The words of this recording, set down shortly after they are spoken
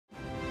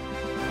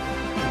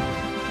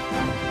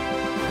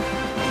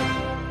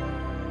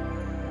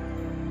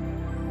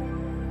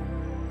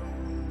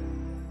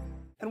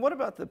And what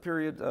about the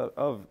period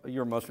of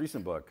your most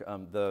recent book,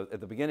 at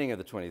the beginning of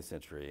the 20th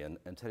century,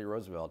 and Teddy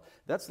Roosevelt?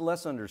 That's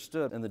less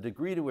understood, and the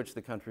degree to which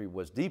the country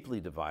was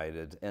deeply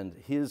divided, and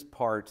his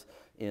part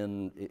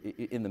in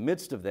the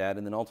midst of that,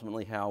 and then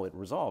ultimately how it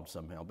resolved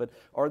somehow. But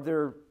are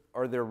there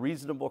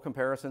reasonable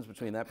comparisons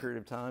between that period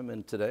of time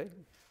and today?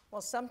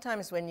 Well,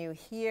 sometimes when you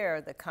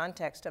hear the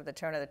context of the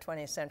turn of the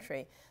 20th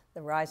century,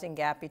 the rising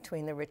gap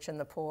between the rich and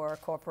the poor,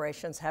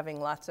 corporations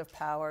having lots of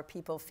power,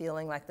 people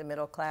feeling like the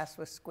middle class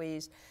was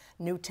squeezed,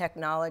 new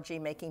technology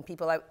making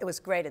people, it was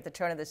great at the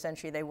turn of the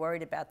century, they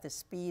worried about the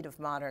speed of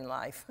modern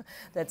life,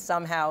 that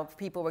somehow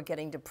people were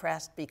getting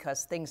depressed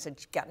because things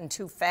had gotten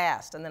too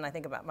fast. And then I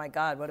think about, my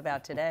God, what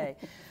about today?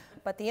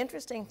 But the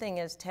interesting thing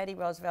is Teddy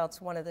Roosevelt's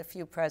one of the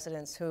few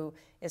presidents who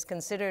is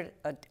considered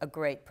a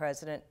great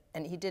president,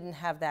 and he didn't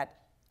have that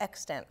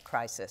extant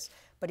crisis,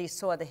 but he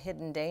saw the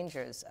hidden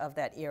dangers of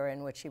that era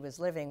in which he was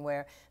living,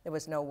 where there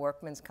was no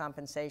workman's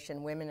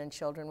compensation, women and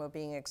children were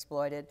being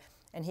exploited,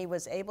 and he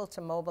was able to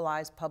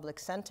mobilize public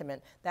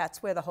sentiment.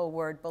 That's where the whole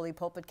word bully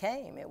pulpit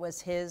came. It was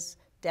his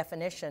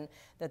definition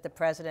that the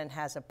president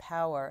has a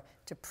power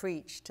to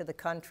preach to the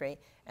country,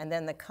 and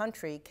then the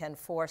country can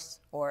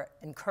force or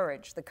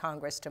encourage the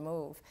Congress to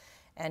move.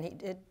 And he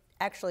did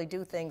actually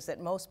do things that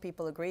most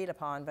people agreed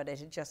upon, but it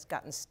had just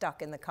gotten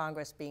stuck in the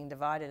Congress being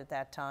divided at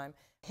that time.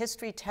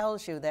 History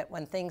tells you that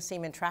when things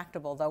seem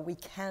intractable, though, we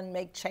can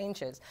make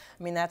changes.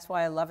 I mean, that's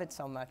why I love it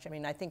so much. I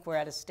mean, I think we're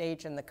at a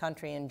stage in the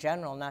country in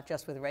general, not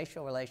just with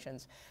racial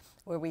relations,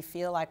 where we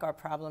feel like our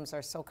problems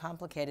are so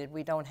complicated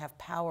we don't have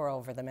power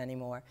over them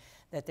anymore,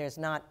 that there's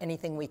not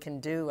anything we can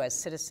do as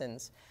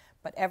citizens.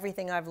 But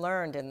everything I've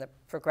learned in the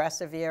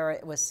progressive era,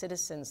 it was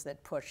citizens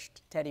that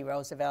pushed Teddy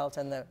Roosevelt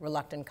and the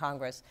reluctant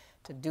Congress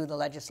to do the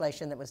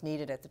legislation that was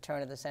needed at the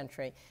turn of the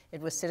century.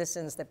 It was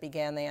citizens that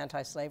began the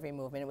anti-slavery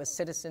movement. It was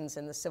citizens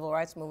in the civil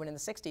rights movement in the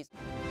 60s.